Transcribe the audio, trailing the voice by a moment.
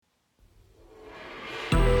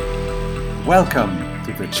Welcome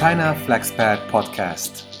to the China FlexPad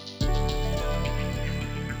Podcast.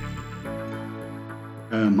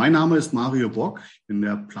 Mein Name ist Mario Bock. Ich bin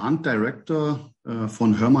der Plant Director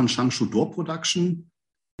von Hörmann Changshu Door Production.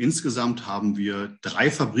 Insgesamt haben wir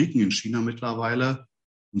 3 Fabriken in China mittlerweile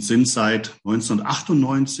und sind seit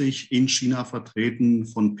 1998 in China vertreten,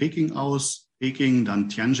 von Peking aus. Peking, dann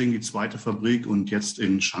Tianjin die 2. Fabrik und jetzt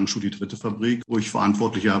in Changshu die 3. Fabrik, wo ich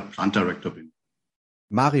verantwortlicher Plant Director bin.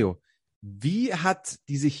 Mario, wie hat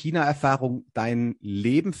diese China-Erfahrung dein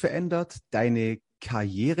Leben verändert, deine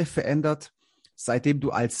Karriere verändert, seitdem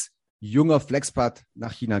du als junger Flexpad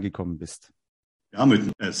nach China gekommen bist? Ja,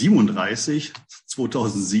 mit 37,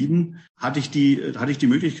 2007, hatte ich die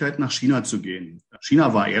Möglichkeit, nach China zu gehen.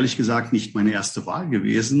 China war ehrlich gesagt nicht meine erste Wahl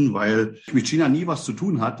gewesen, weil ich mit China nie was zu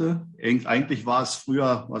tun hatte. Eigentlich war es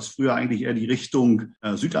früher eigentlich eher die Richtung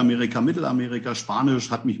Südamerika, Mittelamerika,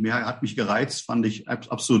 Spanisch hat mich gereizt, fand ich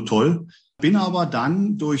absolut toll. Bin aber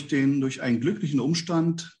dann durch einen glücklichen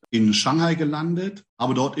Umstand in Shanghai gelandet,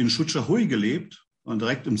 habe dort in Shuchahui gelebt und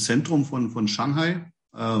direkt im Zentrum von Shanghai.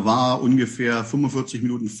 War ungefähr 45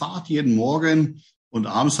 Minuten Fahrt jeden Morgen und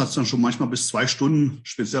abends hat es dann schon manchmal bis 2 Stunden,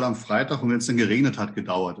 speziell am Freitag und wenn es dann geregnet hat,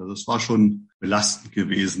 gedauert. Also es war schon belastend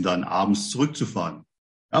gewesen, dann abends zurückzufahren.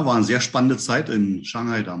 Ja, war eine sehr spannende Zeit in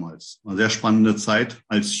Shanghai damals. Eine sehr spannende Zeit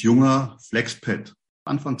als junger Flexpad.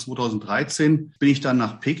 Anfang 2013 bin ich dann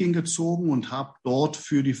nach Peking gezogen und habe dort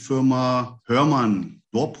für die Firma Hörmann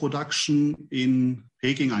Door Production in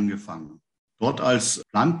Peking angefangen. Dort als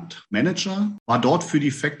Plant Manager, war dort für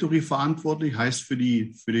die Factory verantwortlich, heißt für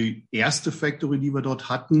die erste Factory, die wir dort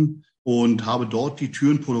hatten, und habe dort die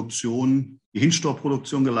Türenproduktion, die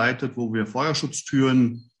Hinchstore-Produktion geleitet, wo wir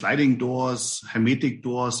Feuerschutztüren, Sliding Doors, Hermetic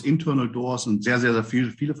Doors, Internal Doors und sehr, sehr, sehr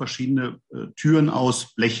viele verschiedene Türen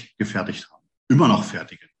aus Blech gefertigt haben. Immer noch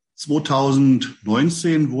fertigen.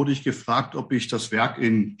 2019 wurde ich gefragt, ob ich das Werk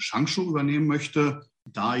in Changshu übernehmen möchte,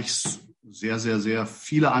 da ich sehr, sehr, sehr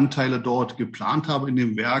viele Anteile dort geplant habe in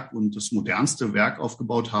dem Werk und das modernste Werk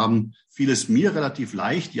aufgebaut haben, fiel es mir relativ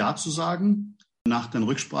leicht, Ja zu sagen. Nach der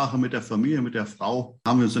Rücksprache mit der Familie, mit der Frau,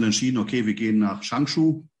 haben wir uns dann entschieden, okay, wir gehen nach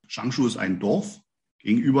Changshu. Changshu ist ein Dorf.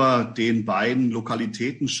 Gegenüber den beiden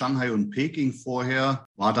Lokalitäten Shanghai und Peking vorher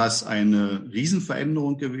war das eine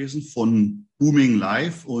Riesenveränderung gewesen von Booming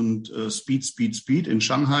Life und Speed in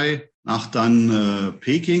Shanghai nach dann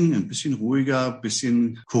Peking, ein bisschen ruhiger,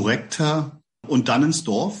 bisschen korrekter und dann ins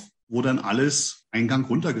Dorf, wo dann alles einen Gang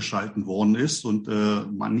runtergeschalten worden ist und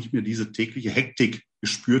man nicht mehr diese tägliche Hektik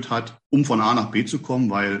gespürt hat, um von A nach B zu kommen,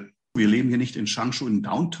 weil wir leben hier nicht in Changshu, in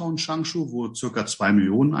Downtown Changshu, wo circa 2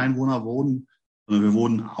 Millionen Einwohner wohnen, sondern wir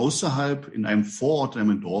wohnen außerhalb in einem Vorort, in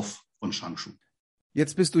einem Dorf von Changshu.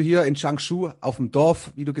 Jetzt bist du hier in Changshu auf dem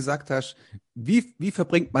Dorf, wie du gesagt hast. Wie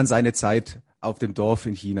verbringt man seine Zeit auf dem Dorf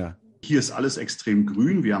in China? Hier ist alles extrem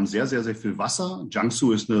grün. Wir haben sehr, sehr, sehr viel Wasser.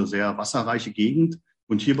 Jiangsu ist eine sehr wasserreiche Gegend.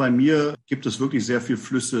 Und hier bei mir gibt es wirklich sehr viel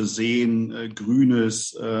Flüsse, Seen,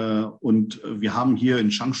 Grünes. Und wir haben hier in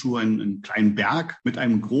Changshu einen kleinen Berg mit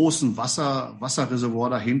einem großen Wasserreservoir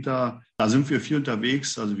dahinter. Da sind wir viel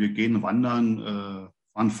unterwegs. Also wir gehen wandern,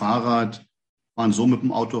 fahren Fahrrad, fahren so mit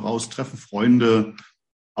dem Auto raus, treffen Freunde.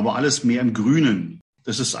 Aber alles mehr im Grünen.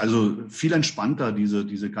 Das ist also viel entspannter,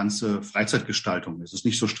 diese ganze Freizeitgestaltung. Es ist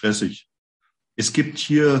nicht so stressig. Es gibt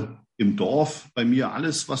hier im Dorf bei mir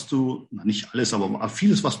alles, nicht alles, aber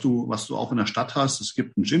vieles, was du auch in der Stadt hast. Es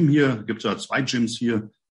gibt ein Gym hier, es gibt ja 2 Gyms hier,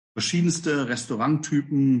 verschiedenste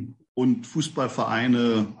Restauranttypen und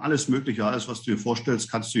Fußballvereine, alles Mögliche, alles, was du dir vorstellst,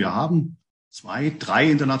 kannst du hier haben. 2, 3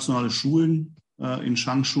 internationale Schulen in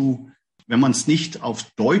Changshu. Wenn man es nicht auf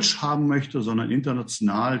Deutsch haben möchte, sondern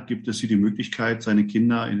international, gibt es hier die Möglichkeit, seine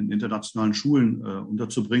Kinder in internationalen Schulen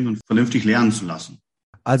unterzubringen und vernünftig lernen zu lassen.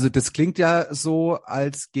 Also das klingt ja so,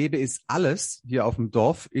 als gäbe es alles hier auf dem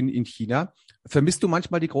Dorf in China. Vermisst du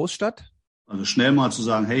manchmal die Großstadt? Also schnell mal zu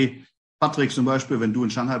sagen, hey, Patrick zum Beispiel, wenn du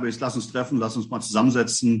in Shanghai bist, lass uns treffen, lass uns mal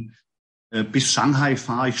zusammensetzen. Bis Shanghai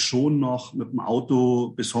fahre ich schon noch mit dem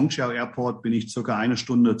Auto. Bis Hongqiao Airport bin ich circa 1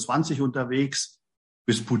 Stunde 20 unterwegs.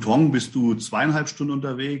 Bis Pudong bist du 2,5 Stunden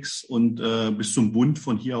unterwegs und bis zum Bund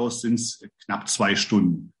von hier aus sind es knapp 2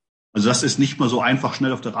 Stunden. Also das ist nicht mal so einfach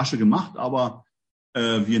schnell auf der Rasche gemacht, aber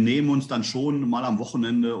wir nehmen uns dann schon mal am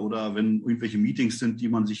Wochenende oder wenn irgendwelche Meetings sind,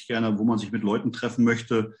 wo man sich mit Leuten treffen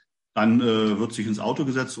möchte, dann wird sich ins Auto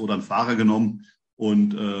gesetzt oder ein Fahrer genommen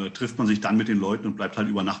und trifft man sich dann mit den Leuten und bleibt halt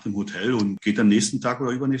über Nacht im Hotel und geht dann nächsten Tag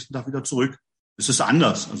oder übernächsten Tag wieder zurück. Es ist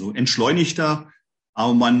anders, also entschleunigter,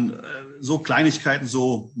 aber so Kleinigkeiten,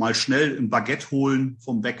 so mal schnell ein Baguette holen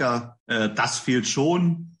vom Bäcker, das fehlt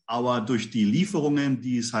schon. Aber durch die Lieferungen,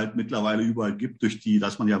 die es halt mittlerweile überall gibt,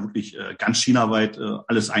 dass man ja wirklich ganz chinaweit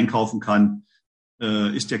alles einkaufen kann,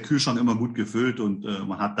 ist der Kühlschrank immer gut gefüllt und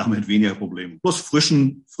man hat damit weniger Probleme. Bloß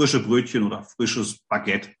frische Brötchen oder frisches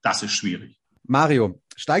Baguette, das ist schwierig. Mario,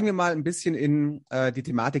 steigen wir mal ein bisschen in die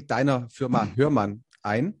Thematik deiner Firma Hörmann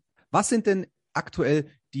ein. Was sind denn aktuell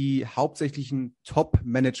die hauptsächlichen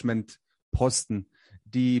Top-Management-Posten,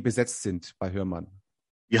 die besetzt sind bei Hörmann?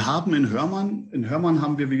 Wir haben in Hörmann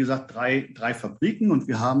haben wir, wie gesagt, drei Fabriken und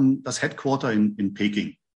wir haben das Headquarter in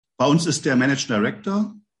Peking. Bei uns ist der Managing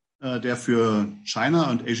Director, der für China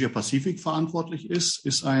und Asia Pacific verantwortlich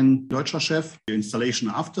ist ein deutscher Chef. Die Installation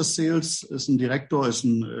After Sales ist ein Direktor, ist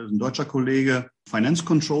ein deutscher Kollege. Finance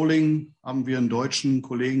Controlling haben wir einen deutschen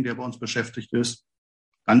Kollegen, der bei uns beschäftigt ist.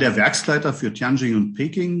 Dann der Werksleiter für Tianjin und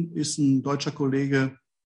Peking ist ein deutscher Kollege.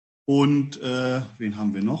 Und wen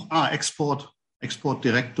haben wir noch?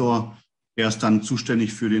 Exportdirektor, der ist dann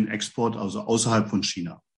zuständig für den Export, also außerhalb von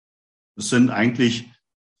China. Das sind eigentlich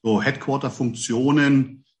so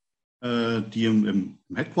Headquarter-Funktionen, die im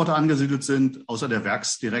Headquarter angesiedelt sind, außer der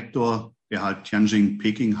Werksdirektor, der halt Tianjin,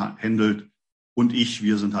 Peking handelt, und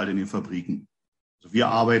wir sind halt in den Fabriken. Also wir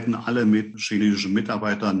arbeiten alle mit chinesischen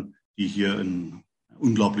Mitarbeitern, die hier einen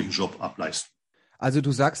unglaublichen Job ableisten. Also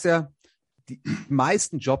du sagst ja, die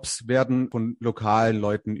meisten Jobs werden von lokalen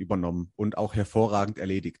Leuten übernommen und auch hervorragend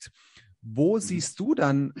erledigt. Wo siehst du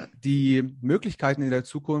dann die Möglichkeiten in der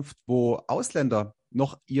Zukunft, wo Ausländer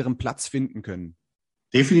noch ihren Platz finden können?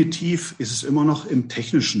 Definitiv ist es immer noch im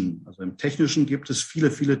Technischen. Also im Technischen gibt es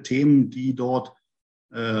viele, viele Themen, die dort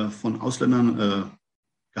von Ausländern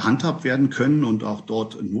gehandhabt werden können und auch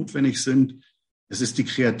dort notwendig sind. Es ist die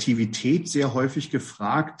Kreativität sehr häufig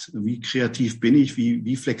gefragt. Wie kreativ bin ich?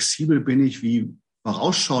 Wie flexibel bin ich? Wie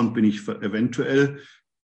vorausschauend bin ich eventuell?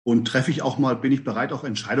 Und bin ich bereit, auch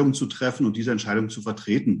Entscheidungen zu treffen und diese Entscheidungen zu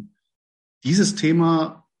vertreten? Dieses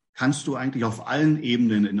Thema kannst du eigentlich auf allen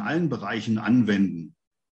Ebenen, in allen Bereichen anwenden.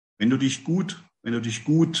 Wenn du dich gut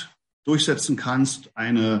durchsetzen kannst,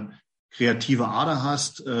 eine kreative Ader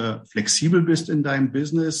hast, flexibel bist in deinem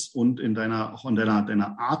Business und in deiner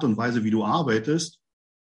Art und Weise, wie du arbeitest,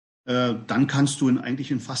 dann kannst du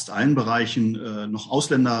eigentlich in fast allen Bereichen noch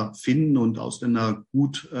Ausländer finden und Ausländer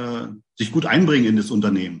sich gut einbringen in das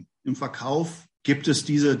Unternehmen. Im Verkauf gibt es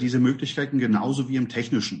diese Möglichkeiten genauso wie im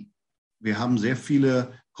Technischen. Wir haben sehr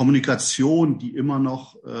viele Kommunikation, die immer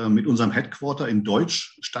noch mit unserem Headquarter in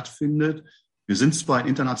Deutsch stattfindet. Wir sind zwar ein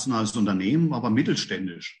internationales Unternehmen, aber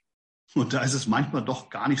mittelständisch. Und da ist es manchmal doch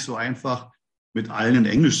gar nicht so einfach, mit allen in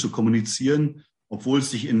Englisch zu kommunizieren, obwohl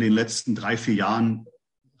es sich in den letzten 3-4 Jahren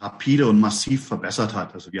rapide und massiv verbessert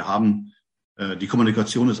hat. Also wir haben, die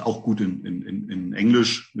Kommunikation ist auch gut in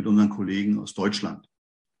Englisch mit unseren Kollegen aus Deutschland.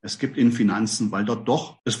 Es gibt in Finanzen, weil dort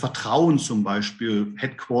doch das Vertrauen zum Beispiel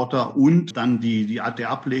Headquarter und dann der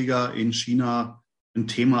Ableger in China ein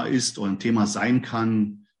Thema ist oder ein Thema sein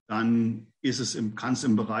kann, dann kann es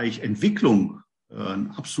im Bereich Entwicklung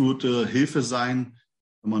eine absolute Hilfe sein,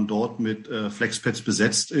 wenn man dort mit Flexpads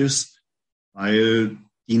besetzt ist, weil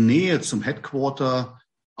die Nähe zum Headquarter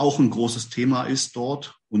auch ein großes Thema ist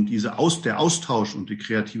dort und der Austausch und die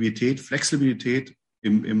Kreativität, Flexibilität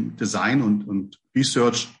im Design und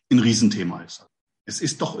Research ein Riesenthema ist. Es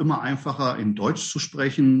ist doch immer einfacher, in Deutsch zu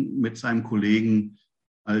sprechen mit seinem Kollegen,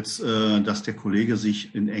 als dass der Kollege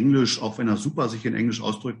sich in Englisch, auch wenn er super sich in Englisch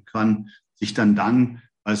ausdrücken kann,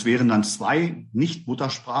 weil es wären dann 2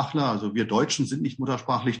 Nicht-Muttersprachler, also wir Deutschen sind nicht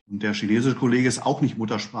muttersprachlich und der chinesische Kollege ist auch nicht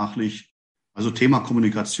muttersprachlich. Also Thema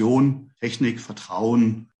Kommunikation, Technik,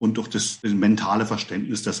 Vertrauen und durch das mentale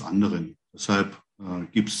Verständnis des anderen. Deshalb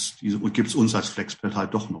gibt's uns als Flexpad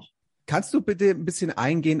halt doch noch. Kannst du bitte ein bisschen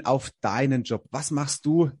eingehen auf deinen Job? Was machst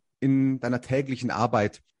du in deiner täglichen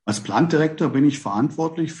Arbeit? Als Plantdirektor bin ich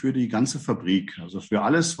verantwortlich für die ganze Fabrik, also für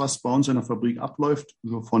alles, was bei uns in der Fabrik abläuft,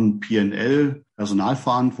 so von P&L,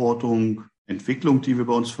 Personalverantwortung, Entwicklung, die wir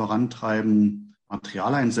bei uns vorantreiben,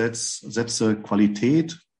 Materialeinsätze,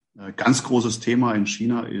 Qualität. Ganz großes Thema in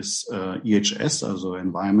China ist EHS, also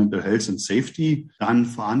Environmental Health and Safety. Dann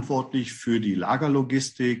verantwortlich für die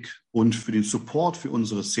Lagerlogistik und für den Support für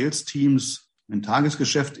unsere Sales-Teams. Mein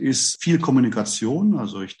Tagesgeschäft ist viel Kommunikation.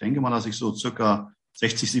 Also ich denke mal, dass ich so circa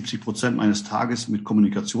 60-70% meines Tages mit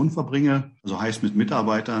Kommunikation verbringe. Also heißt mit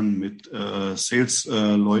Mitarbeitern, mit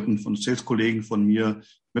Sales-Leuten, Sales-Kollegen von mir,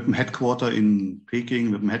 mit dem Headquarter in Peking,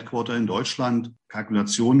 mit dem Headquarter in Deutschland.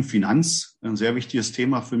 Kalkulation, Finanz, ein sehr wichtiges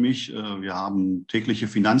Thema für mich. Wir haben tägliche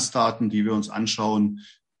Finanzdaten, die wir uns anschauen,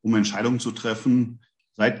 um Entscheidungen zu treffen.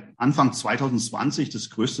 Seit Anfang 2020, das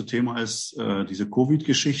größte Thema ist diese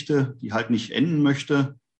Covid-Geschichte, die halt nicht enden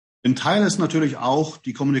möchte. Ein Teil ist natürlich auch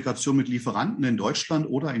die Kommunikation mit Lieferanten in Deutschland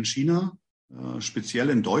oder in China. Speziell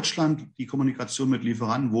in Deutschland die Kommunikation mit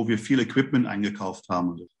Lieferanten, wo wir viel Equipment eingekauft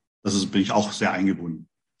haben. Bin ich auch sehr eingebunden.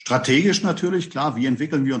 Strategisch natürlich, klar, wie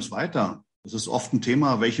entwickeln wir uns weiter? Das ist oft ein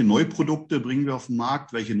Thema, welche neue Produkte bringen wir auf den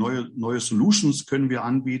Markt, welche neue Solutions können wir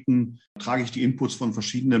anbieten? Trage ich die Inputs von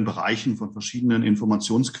verschiedenen Bereichen, von verschiedenen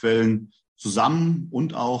Informationsquellen zusammen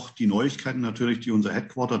und auch die Neuigkeiten natürlich, die unser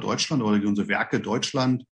Headquarter Deutschland oder die unsere Werke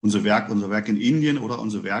Deutschland, unser Werk in Indien oder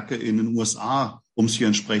unsere Werke in den USA, um es hier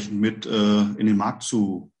entsprechend mit in den Markt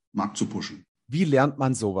zu pushen. Wie lernt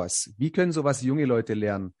man sowas? Wie können sowas junge Leute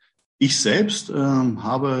lernen? Ich selbst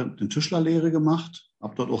habe eine Tischlerlehre gemacht,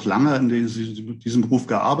 habe dort auch lange in diesem Beruf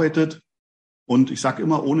gearbeitet. Und ich sage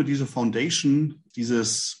immer, ohne diese Foundation,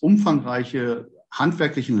 dieses umfangreiche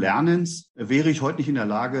handwerklichen Lernens, wäre ich heute nicht in der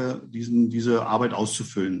Lage, diese Arbeit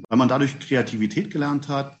auszufüllen. Weil man dadurch Kreativität gelernt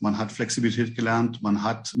hat, man hat Flexibilität gelernt, man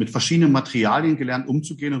hat mit verschiedenen Materialien gelernt,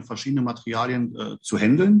 umzugehen und verschiedene Materialien zu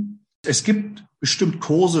handeln. Es gibt bestimmt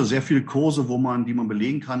Kurse, sehr viele Kurse, die man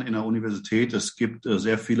belegen kann in der Universität. Es gibt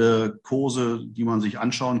sehr viele Kurse, die man sich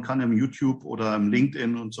anschauen kann im YouTube oder im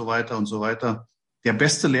LinkedIn und so weiter und so weiter. Der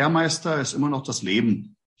beste Lehrmeister ist immer noch das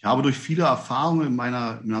Leben. Ich habe durch viele Erfahrungen in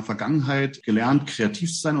meiner Vergangenheit gelernt,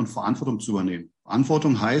 kreativ zu sein und Verantwortung zu übernehmen.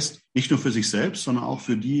 Verantwortung heißt nicht nur für sich selbst, sondern auch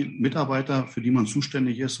für die Mitarbeiter, für die man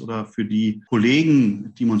zuständig ist oder für die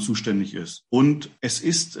Kollegen, die man zuständig ist. Und es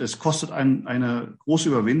kostet eine große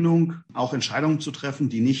Überwindung, auch Entscheidungen zu treffen,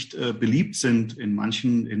 die nicht beliebt sind in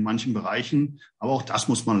manchen Bereichen. Aber auch das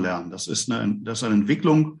muss man lernen. Das ist eine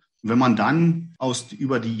Entwicklung. Wenn man dann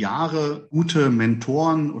über die Jahre gute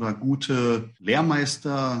Mentoren oder gute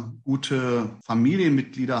Lehrmeister, gute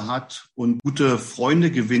Familienmitglieder hat und gute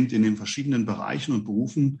Freunde gewinnt in den verschiedenen Bereichen und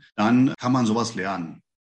Berufen, dann kann man sowas lernen.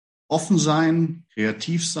 Offen sein,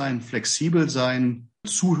 kreativ sein, flexibel sein,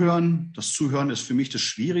 zuhören. Das Zuhören ist für mich das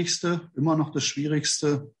Schwierigste, immer noch das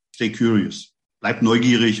Schwierigste. Stay curious. Bleib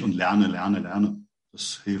neugierig und lerne.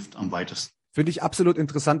 Das hilft am weitesten. Finde ich absolut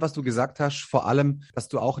interessant, was du gesagt hast. Vor allem, dass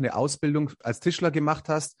du auch eine Ausbildung als Tischler gemacht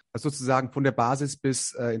hast, also sozusagen von der Basis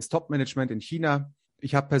bis ins Top-Management in China.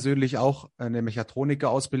 Ich habe persönlich auch eine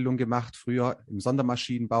Mechatroniker-Ausbildung gemacht, früher im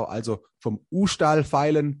Sondermaschinenbau, also vom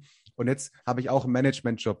U-Stahl-Feilen. Und jetzt habe ich auch einen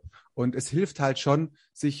Management-Job. Und es hilft halt schon,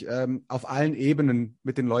 sich auf allen Ebenen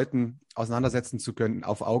mit den Leuten auseinandersetzen zu können,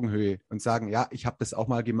 auf Augenhöhe und sagen, ja, ich habe das auch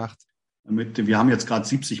mal gemacht. Wir haben jetzt gerade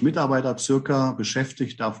 70 Mitarbeiter circa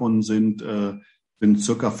beschäftigt. Davon sind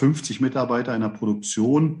circa 50 Mitarbeiter in der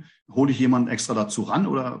Produktion. Hole ich jemanden extra dazu ran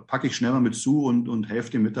oder packe ich schnell mal mit zu und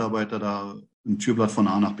helfe dem Mitarbeiter da ein Türblatt von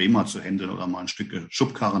A nach B mal zu handeln oder mal ein Stück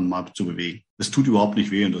Schubkarren mal zu bewegen? Das tut überhaupt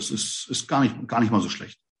nicht weh und das ist gar nicht mal so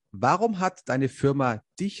schlecht. Warum hat deine Firma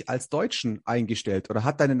dich als Deutschen eingestellt oder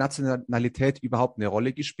hat deine Nationalität überhaupt eine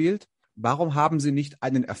Rolle gespielt? Warum haben Sie nicht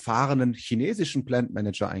einen erfahrenen chinesischen Plant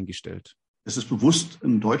Manager eingestellt? Es ist bewusst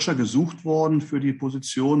ein Deutscher gesucht worden für die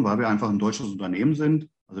Position, weil wir einfach ein deutsches Unternehmen sind.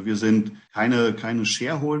 Also wir sind keine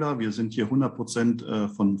Shareholder. Wir sind hier 100%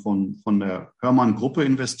 von der Hörmann-Gruppe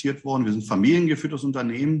investiert worden. Wir sind familiengeführtes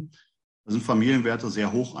Unternehmen. Da sind Familienwerte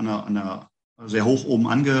sehr hoch sehr hoch oben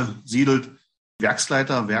angesiedelt.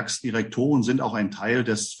 Werksleiter, Werksdirektoren sind auch ein Teil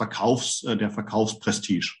des der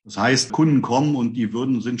Verkaufsprestige. Das heißt, Kunden kommen und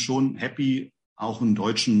sind schon happy, auch einen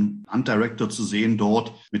deutschen Handdirektor zu sehen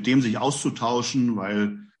dort, mit dem sich auszutauschen,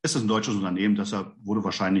 weil es ist ein deutsches Unternehmen, deshalb wurde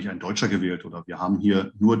wahrscheinlich ein Deutscher gewählt oder wir haben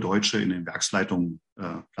hier nur Deutsche in den Werksleitungen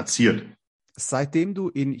platziert. Seitdem du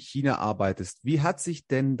in China arbeitest, wie hat sich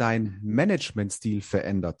denn dein Managementstil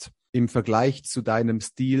verändert im Vergleich zu deinem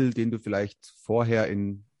Stil, den du vielleicht vorher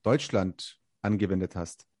in Deutschland angewendet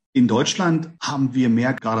hast? In Deutschland haben wir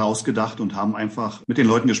mehr geradeaus gedacht und haben einfach mit den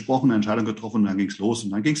Leuten gesprochen, eine Entscheidung getroffen und dann ging es los.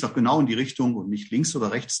 Und dann ging es auch genau in die Richtung und nicht links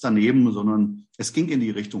oder rechts daneben, sondern es ging in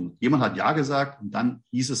die Richtung. Jemand hat Ja gesagt und dann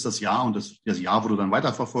hieß es das Ja und das Ja wurde dann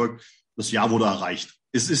weiterverfolgt. Das Ja wurde erreicht.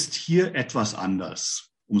 Es ist hier etwas anders,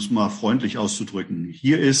 um es mal freundlich auszudrücken.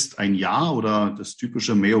 Hier ist ein Ja oder das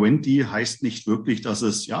typische Meo-Wenti heißt nicht wirklich, dass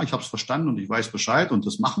es, ja, ich habe es verstanden und ich weiß Bescheid und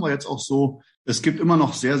das machen wir jetzt auch so. Es gibt immer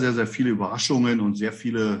noch sehr, sehr, sehr viele Überraschungen und sehr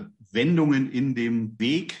viele Wendungen in dem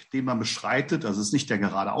Weg, den man beschreitet. Also es ist nicht der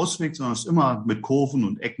gerade Ausweg, sondern es ist immer mit Kurven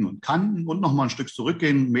und Ecken und Kanten und nochmal ein Stück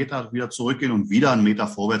zurückgehen, einen Meter wieder zurückgehen und wieder einen Meter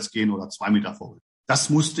vorwärts gehen oder 2 Meter vorwärts.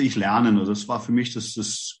 Das musste ich lernen. Also das war für mich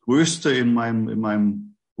das Größte in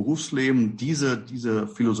meinem Berufsleben, diese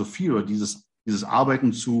Philosophie oder dieses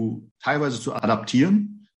Arbeiten teilweise zu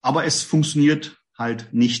adaptieren. Aber es funktioniert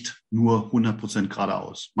halt nicht nur 100%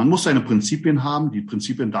 geradeaus. Man muss seine Prinzipien haben. Die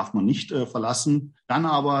Prinzipien darf man nicht verlassen. Dann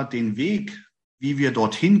aber den Weg, wie wir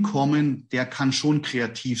dorthin kommen, der kann schon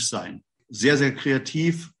kreativ sein. Sehr, sehr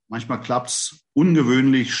kreativ. Manchmal klappt's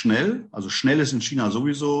ungewöhnlich schnell. Also schnell ist in China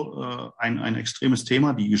sowieso ein extremes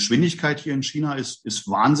Thema. Die Geschwindigkeit hier in China ist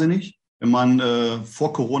wahnsinnig. Wenn man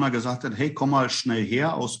vor Corona gesagt hat, hey, komm mal schnell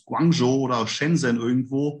her aus Guangzhou oder aus Shenzhen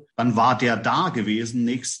irgendwo, dann war der da gewesen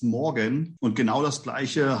nächsten Morgen. Und genau das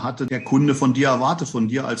Gleiche hatte der Kunde von dir erwartet, von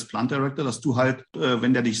dir als Plant Director, dass du halt,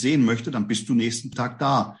 wenn der dich sehen möchte, dann bist du nächsten Tag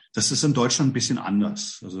da. Das ist in Deutschland ein bisschen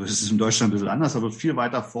anders. Also es ist in Deutschland ein bisschen anders, aber viel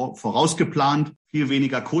weiter vorausgeplant, viel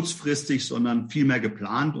weniger kurzfristig, sondern viel mehr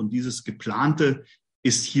geplant. Und dieses Geplante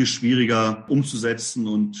ist hier schwieriger umzusetzen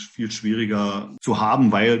und viel schwieriger zu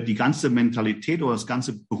haben, weil die ganze Mentalität oder das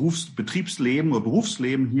ganze Betriebsleben oder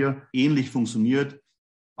Berufsleben hier ähnlich funktioniert.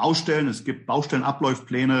 Baustellen, es gibt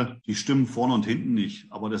Baustellenabläufpläne, die stimmen vorne und hinten nicht.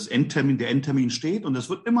 Aber der Endtermin steht und es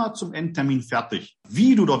wird immer zum Endtermin fertig.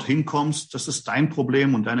 Wie du dorthin kommst, das ist dein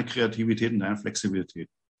Problem und deine Kreativität und deine Flexibilität.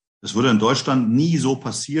 Das würde in Deutschland nie so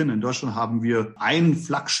passieren. In Deutschland haben wir ein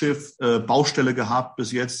Flaggschiff Baustelle gehabt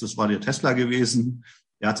bis jetzt. Das war der Tesla gewesen.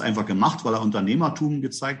 Er hat es einfach gemacht, weil er Unternehmertum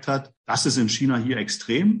gezeigt hat. Das ist in China hier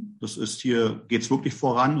extrem. Geht's wirklich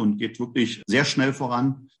voran und geht wirklich sehr schnell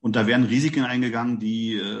voran. Und da werden Risiken eingegangen,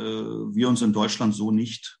 die wir uns in Deutschland so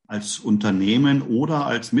nicht als Unternehmen oder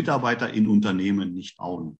als Mitarbeiter in Unternehmen nicht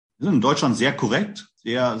trauen. Wir sind in Deutschland sehr korrekt,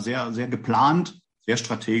 sehr, sehr, sehr geplant, sehr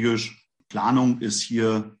strategisch. Planung ist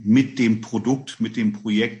hier mit dem Produkt, mit dem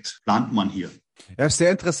Projekt, plant man hier. Ja, ist sehr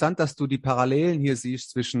interessant, dass du die Parallelen hier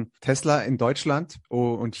siehst zwischen Tesla in Deutschland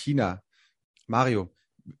und China. Mario,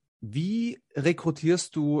 wie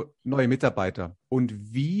rekrutierst du neue Mitarbeiter und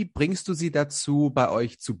wie bringst du sie dazu, bei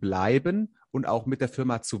euch zu bleiben und auch mit der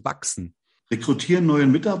Firma zu wachsen? Rekrutieren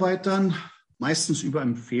neuen Mitarbeitern meistens über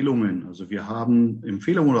Empfehlungen. Also wir haben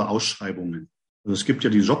Empfehlungen oder Ausschreibungen. Also es gibt ja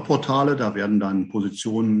die Jobportale, da werden dann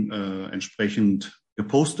Positionen entsprechend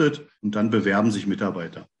gepostet und dann bewerben sich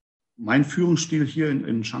Mitarbeiter. Mein Führungsstil hier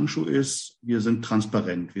in Changshu ist, wir sind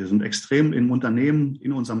transparent. Wir sind extrem in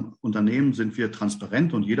unserem Unternehmen sind wir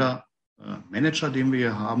transparent und jeder Manager, den wir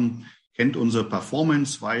hier haben, kennt unsere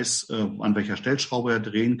Performance, weiß, an welcher Stellschraube er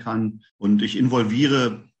drehen kann. Und ich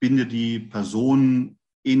binde die Person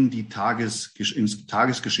ins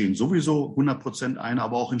Tagesgeschehen sowieso 100% ein,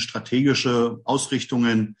 aber auch in strategische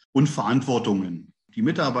Ausrichtungen und Verantwortungen. Die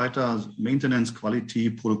Mitarbeiter, Maintenance,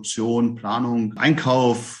 Quality, Produktion, Planung,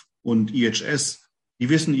 Einkauf und IHS, die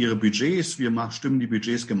wissen ihre Budgets. Wir stimmen die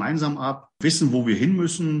Budgets gemeinsam ab, wissen, wo wir hin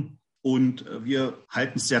müssen und wir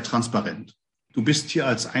halten es sehr transparent. Du bist hier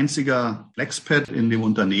als einziger Flexpad in dem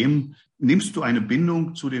Unternehmen. Nimmst du eine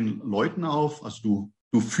Bindung zu den Leuten auf? Also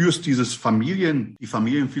du führst die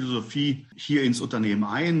Familienphilosophie hier ins Unternehmen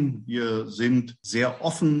ein. Wir sind sehr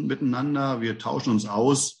offen miteinander. Wir tauschen uns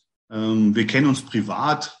aus. Wir kennen uns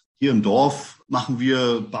privat. Hier im Dorf machen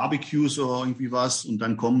wir Barbecues oder irgendwie was und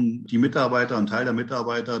dann kommen die Mitarbeiter, ein Teil der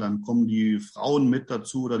Mitarbeiter, dann kommen die Frauen mit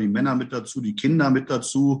dazu oder die Männer mit dazu, die Kinder mit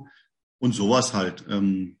dazu und sowas halt,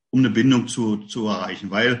 um eine Bindung zu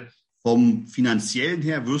erreichen. Weil vom Finanziellen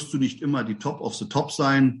her wirst du nicht immer die Top of the Top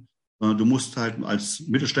sein. Du musst halt als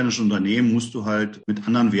mittelständisches Unternehmen, musst du halt mit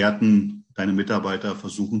anderen Werten deine Mitarbeiter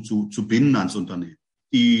versuchen zu binden ans Unternehmen.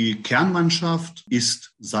 Die Kernmannschaft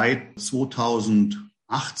ist seit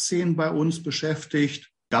 2018 bei uns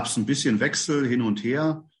beschäftigt. Gab es ein bisschen Wechsel hin und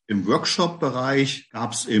her. Im Workshop-Bereich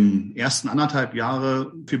gab es im ersten 1,5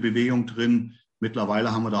 Jahre viel Bewegung drin.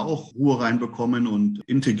 Mittlerweile haben wir da auch Ruhe reinbekommen und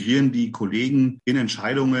integrieren die Kollegen in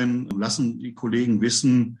Entscheidungen, lassen die Kollegen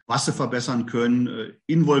wissen, was sie verbessern können,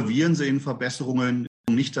 involvieren sie in Verbesserungen.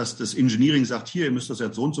 Nicht, dass das Engineering sagt, hier, ihr müsst das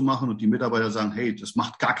jetzt so und so machen und die Mitarbeiter sagen, hey, das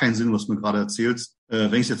macht gar keinen Sinn, was du mir gerade erzählst.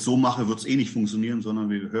 Wenn ich es jetzt so mache, wird es eh nicht funktionieren, sondern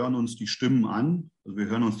wir hören uns die Stimmen an, also wir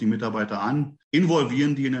hören uns die Mitarbeiter an,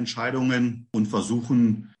 involvieren die in Entscheidungen und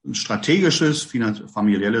versuchen, ein strategisches,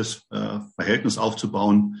 familielles Verhältnis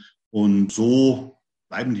aufzubauen. Und so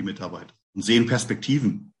bleiben die Mitarbeiter und sehen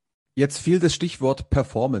Perspektiven. Jetzt fiel das Stichwort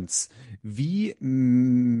Performance. Wie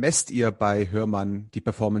messt ihr bei Hörmann die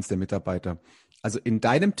Performance der Mitarbeiter? Also in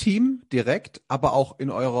deinem Team direkt, aber auch in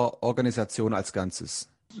eurer Organisation als Ganzes?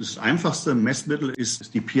 Das einfachste Messmittel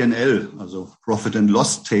ist die P&L, also Profit and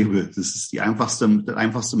Loss Table. Das ist das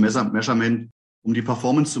einfachste Measurement, um die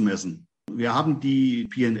Performance zu messen. Wir haben die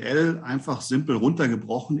P&L einfach simpel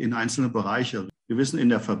runtergebrochen in einzelne Bereiche. Wir wissen in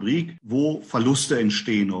der Fabrik, wo Verluste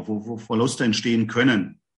entstehen oder wo Verluste entstehen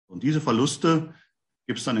können. Und diese Verluste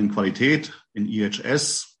gibt es dann in Qualität, in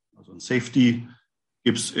IHS, also in Safety,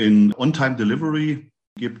 gibt es in On-Time Delivery,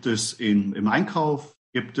 gibt es im Einkauf,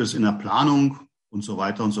 gibt es in der Planung und so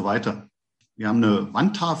weiter und so weiter. Wir haben eine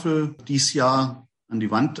Wandtafel dieses Jahr an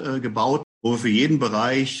die Wand gebaut, wo wir für jeden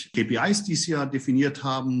Bereich KPIs dieses Jahr definiert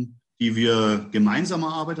haben, die wir gemeinsam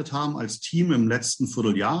erarbeitet haben als Team im letzten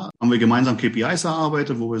Vierteljahr. Haben wir gemeinsam KPIs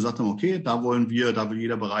erarbeitet, wo wir gesagt haben, okay, da will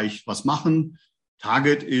jeder Bereich was machen.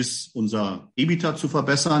 Target ist, unser EBITDA zu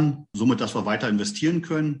verbessern, somit, dass wir weiter investieren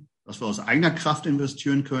können, dass wir aus eigener Kraft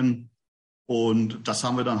investieren können. Und das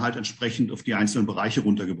haben wir dann halt entsprechend auf die einzelnen Bereiche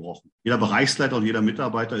runtergebrochen. Jeder Bereichsleiter und jeder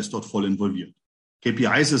Mitarbeiter ist dort voll involviert.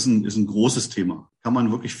 KPIs ist ein großes Thema. Kann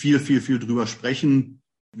man wirklich viel drüber sprechen.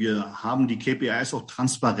 Wir haben die KPIs auch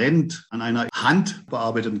transparent an einer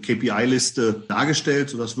handbearbeiteten KPI-Liste dargestellt,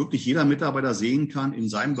 sodass wirklich jeder Mitarbeiter sehen kann in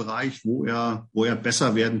seinem Bereich, wo er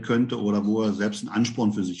besser werden könnte oder wo er selbst einen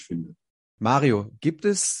Ansporn für sich findet. Mario, gibt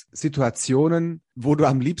es Situationen, wo du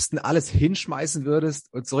am liebsten alles hinschmeißen würdest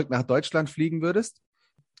und zurück nach Deutschland fliegen würdest?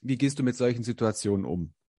 Wie gehst du mit solchen Situationen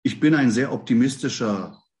um? Ich bin ein sehr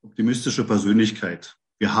optimistische Persönlichkeit.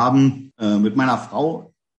 Wir haben mit meiner Frau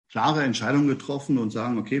klare Entscheidungen getroffen und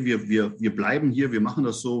sagen, okay, wir bleiben hier, wir machen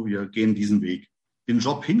das so, wir gehen diesen Weg. Den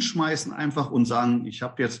Job hinschmeißen einfach und sagen, ich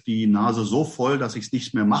habe jetzt die Nase so voll, dass ich es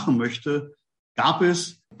nicht mehr machen möchte, gab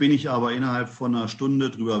es, bin ich aber innerhalb von einer Stunde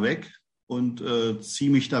drüber weg und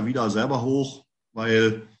ziehe mich da wieder selber hoch,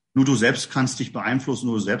 weil nur du selbst kannst dich beeinflussen,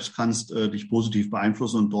 nur du selbst kannst dich positiv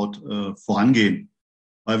beeinflussen und dort vorangehen.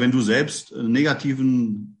 Weil wenn du selbst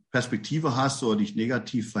negativen Perspektive hast oder dich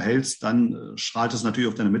negativ verhältst, dann strahlt es natürlich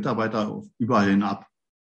auf deine Mitarbeiter überall hin ab.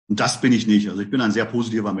 Und das bin ich nicht. Also ich bin ein sehr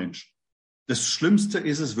positiver Mensch. Das Schlimmste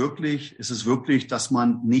ist es wirklich, dass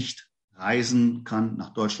man nicht reisen kann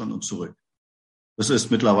nach Deutschland und zurück. Das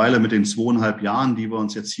ist mittlerweile mit den 2,5 Jahren, die wir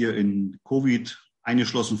uns jetzt hier in Covid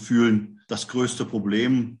eingeschlossen fühlen, das größte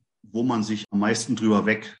Problem, wo man sich am meisten drüber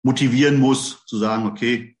weg motivieren muss, zu sagen,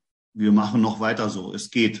 okay, wir machen noch weiter so.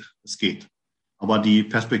 Es geht. Aber die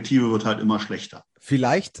Perspektive wird halt immer schlechter.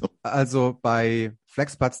 Vielleicht also bei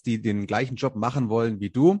Flexpats, die den gleichen Job machen wollen wie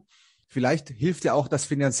du, vielleicht hilft ja auch das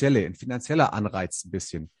Finanzielle, ein finanzieller Anreiz ein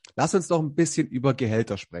bisschen. Lass uns doch ein bisschen über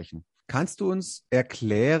Gehälter sprechen. Kannst du uns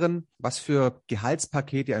erklären, was für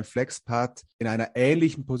Gehaltspakete ein Flexpat in einer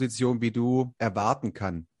ähnlichen Position wie du erwarten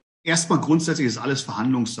kann? Erstmal grundsätzlich ist alles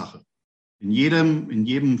Verhandlungssache. In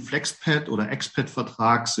jedem Flexpat oder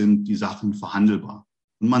Expat-Vertrag sind die Sachen verhandelbar.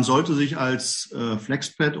 Und man sollte sich als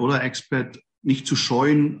Flexpat oder Expat nicht zu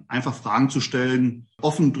scheuen, einfach Fragen zu stellen,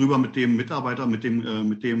 offen drüber mit dem Mitarbeiter, mit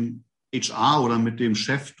dem HR oder mit dem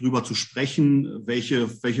Chef drüber zu sprechen, welche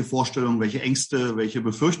Vorstellungen, welche Ängste, welche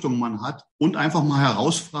Befürchtungen man hat und einfach mal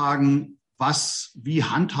herausfragen, wie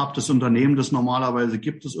handhabt das Unternehmen das normalerweise?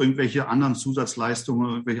 Gibt es irgendwelche anderen Zusatzleistungen,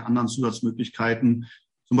 irgendwelche anderen Zusatzmöglichkeiten?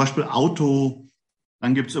 Zum Beispiel Auto.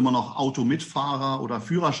 Dann gibt es immer noch Automitfahrer oder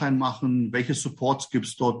Führerschein machen. Welche Supports gibt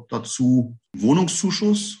es dort dazu?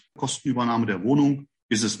 Wohnungszuschuss, Kostenübernahme der Wohnung.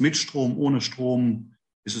 Ist es mit Strom, ohne Strom?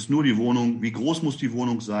 Ist es nur die Wohnung? Wie groß muss die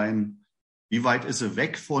Wohnung sein? Wie weit ist sie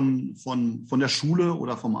weg von der Schule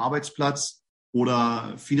oder vom Arbeitsplatz?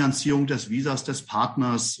 Oder Finanzierung des Visas des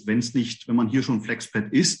Partners. Wenn man hier schon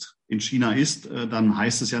Flexpat ist, in China ist, dann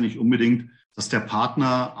heißt es ja nicht unbedingt, dass der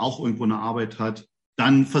Partner auch irgendwo eine Arbeit hat.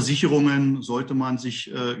 Dann Versicherungen sollte man sich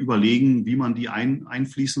überlegen, wie man die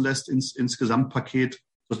einfließen lässt ins Gesamtpaket.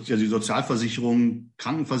 Ja, die Sozialversicherung,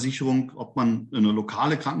 Krankenversicherung, ob man eine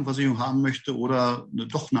lokale Krankenversicherung haben möchte oder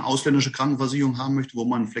doch eine ausländische Krankenversicherung haben möchte, wo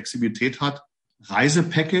man Flexibilität hat.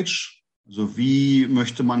 Reisepackage, also wie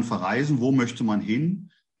möchte man verreisen, wo möchte man hin?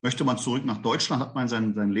 Möchte man zurück nach Deutschland, hat man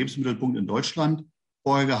seinen Lebensmittelpunkt in Deutschland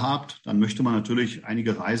vorher gehabt, dann möchte man natürlich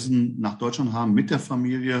einige Reisen nach Deutschland haben mit der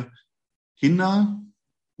Familie. Kinder,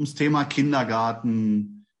 ums Thema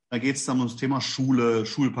Kindergarten, da geht es dann ums Thema Schule,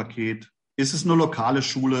 Schulpaket. Ist es eine lokale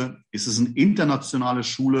Schule? Ist es eine internationale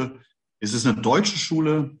Schule? Ist es eine deutsche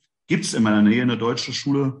Schule? Gibt es in meiner Nähe eine deutsche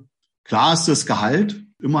Schule? Klar ist das Gehalt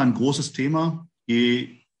immer ein großes Thema.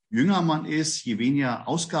 Je jünger man ist, je weniger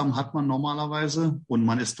Ausgaben hat man normalerweise und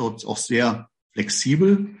man ist dort auch sehr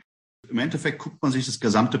flexibel. Im Endeffekt guckt man sich das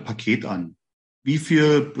gesamte Paket an. Wie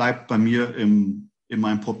viel bleibt bei mir in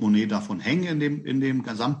meinem Portemonnaie davon hängen in dem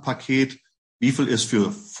Gesamtpaket? Wie viel ist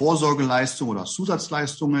für Vorsorgeleistungen oder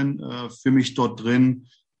Zusatzleistungen für mich dort drin,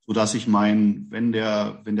 sodass ich wenn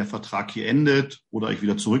der Vertrag hier endet oder ich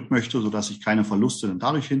wieder zurück möchte, sodass ich keine Verluste dann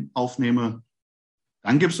dadurch aufnehme.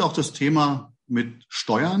 Dann gibt es auch das Thema mit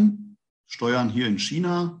Steuern hier in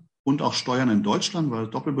China und auch Steuern in Deutschland, weil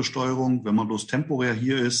Doppelbesteuerung, wenn man bloß temporär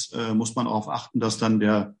hier ist, muss man darauf achten, dass dann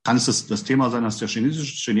kann es das Thema sein, dass der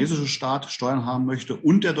chinesische Staat Steuern haben möchte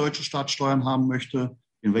und der deutsche Staat Steuern haben möchte,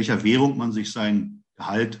 in welcher Währung man sich sein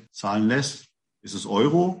Gehalt zahlen lässt. Ist es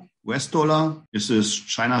Euro, US-Dollar? Ist es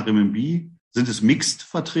China Renminbi? Sind es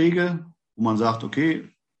Mixed-Verträge, wo man sagt, okay,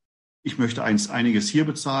 ich möchte einiges hier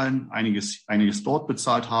bezahlen, einiges dort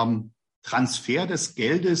bezahlt haben? Transfer des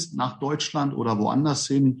Geldes nach Deutschland oder woanders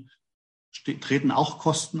hin treten auch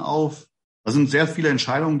Kosten auf. Das sind sehr viele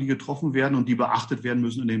Entscheidungen, die getroffen werden und die beachtet werden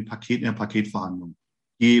müssen in der Paketverhandlung.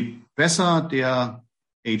 Je besser der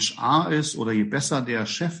HR ist oder je besser der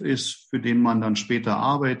Chef ist, für den man dann später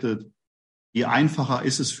arbeitet, je einfacher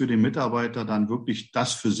ist es für den Mitarbeiter dann wirklich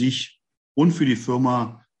das für sich und für die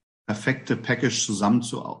Firma perfekte Package zusammen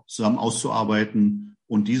auszuarbeiten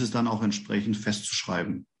und dieses dann auch entsprechend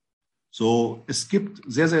festzuschreiben. So, es gibt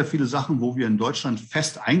sehr, sehr viele Sachen, wo wir in Deutschland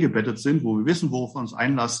fest eingebettet sind, wo wir wissen, worauf wir uns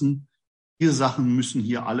einlassen. Diese Sachen müssen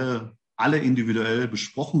hier alle individuell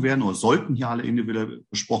besprochen werden oder sollten hier alle individuell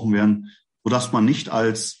besprochen werden, sodass man nicht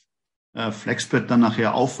als Flexpad dann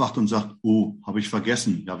nachher aufwacht und sagt, oh, habe ich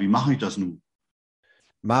vergessen. Ja, wie mache ich das nun?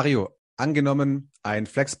 Mario, angenommen, ein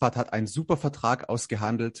Flexpad hat einen super Vertrag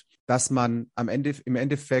ausgehandelt, dass man im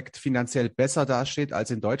Endeffekt finanziell besser dasteht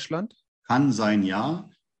als in Deutschland? Kann sein, ja.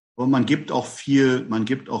 Aber man gibt auch viel mehr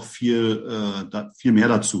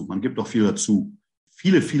dazu. Man gibt auch viel dazu.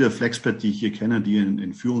 Viele Flexpad, die ich hier kenne, die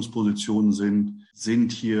in Führungspositionen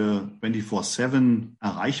sind hier 24/7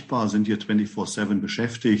 erreichbar, sind hier 24/7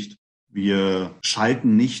 beschäftigt. Wir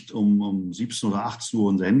schalten nicht um 17 oder 18 Uhr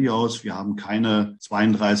unser Handy aus. Wir haben keine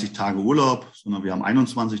 32 Tage Urlaub, sondern wir haben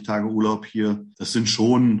 21 Tage Urlaub hier. Das sind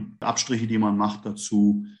schon Abstriche, die man macht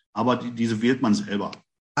dazu. Aber diese wählt man selber.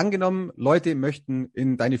 Angenommen, Leute möchten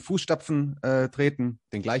in deine Fußstapfen treten,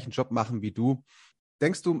 den gleichen Job machen wie du.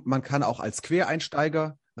 Denkst du, man kann auch als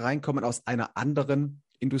Quereinsteiger reinkommen aus einer anderen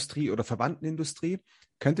Industrie oder verwandten Industrie?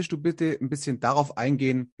 Könntest du bitte ein bisschen darauf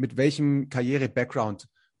eingehen, mit welchem Karriere-Background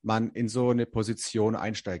man in so eine Position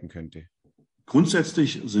einsteigen könnte?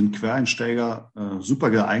 Grundsätzlich sind Quereinsteiger super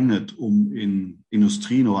geeignet, um in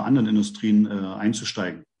Industrien oder anderen Industrien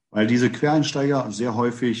einzusteigen, weil diese Quereinsteiger sehr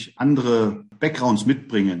häufig andere Backgrounds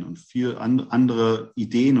mitbringen und viel andere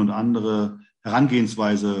Ideen und andere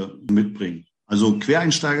Herangehensweise mitbringen. Also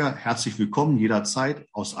Quereinsteiger, herzlich willkommen jederzeit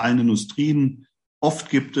aus allen Industrien. Oft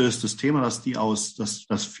gibt es das Thema,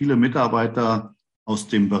 dass viele Mitarbeiter aus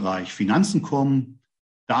dem Bereich Finanzen kommen.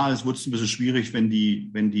 Da wird es ein bisschen schwierig, wenn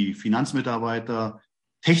die Finanzmitarbeiter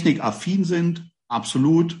technikaffin sind.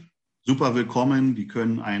 Absolut super willkommen. Die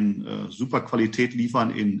können eine super Qualität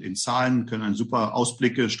liefern in Zahlen, können super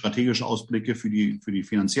strategische Ausblicke für die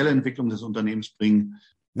finanzielle Entwicklung des Unternehmens bringen.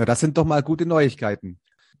 Na, das sind doch mal gute Neuigkeiten.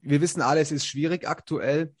 Wir wissen alle, es ist schwierig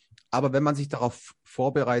aktuell, aber wenn man sich darauf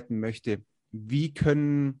vorbereiten möchte, wie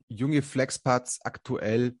können junge Flexpads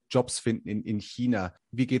aktuell Jobs finden in China?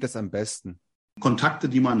 Wie geht es am besten? Kontakte,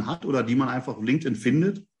 die man hat oder die man einfach auf LinkedIn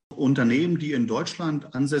findet. Unternehmen, die in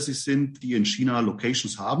Deutschland ansässig sind, die in China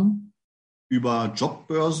Locations haben, über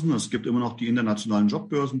Jobbörsen. Es gibt immer noch die internationalen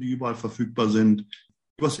Jobbörsen, die überall verfügbar sind.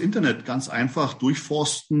 Übers Internet ganz einfach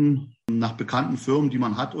durchforsten nach bekannten Firmen, die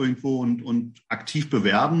man hat irgendwo und aktiv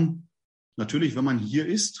bewerben. Natürlich, wenn man hier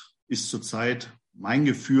ist zurzeit mein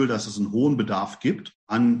Gefühl, dass es einen hohen Bedarf gibt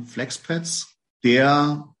an Flexpads,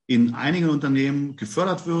 der in einigen Unternehmen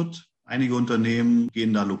gefördert wird. Einige Unternehmen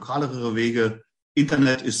gehen da lokalere Wege.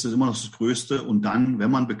 Internet ist immer noch das Größte. Und dann,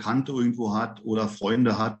 wenn man Bekannte irgendwo hat oder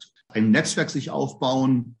Freunde hat, ein Netzwerk sich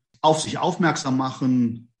aufbauen, auf sich aufmerksam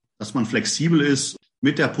machen, dass man flexibel ist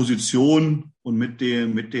mit der Position und mit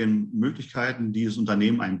den Möglichkeiten, die das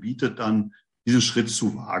Unternehmen einem bietet, dann diesen Schritt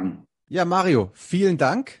zu wagen. Ja, Mario, vielen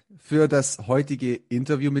Dank für das heutige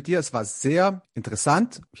Interview mit dir. Es war sehr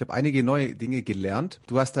interessant. Ich habe einige neue Dinge gelernt.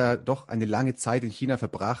 Du hast da doch eine lange Zeit in China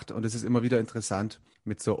verbracht und es ist immer wieder interessant,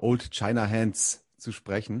 mit so Old China Hands zu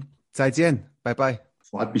sprechen. Zaijian, bye bye.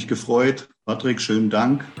 Hat mich gefreut. Patrick, schönen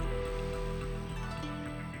Dank.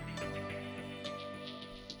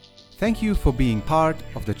 Thank you for being part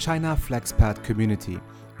of the China FlexPad community.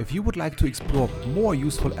 If you would like to explore more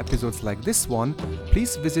useful episodes like this one,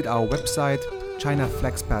 please visit our website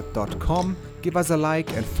chinaflexpad.com, give us a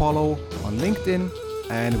like and follow on LinkedIn,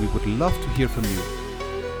 and we would love to hear from you.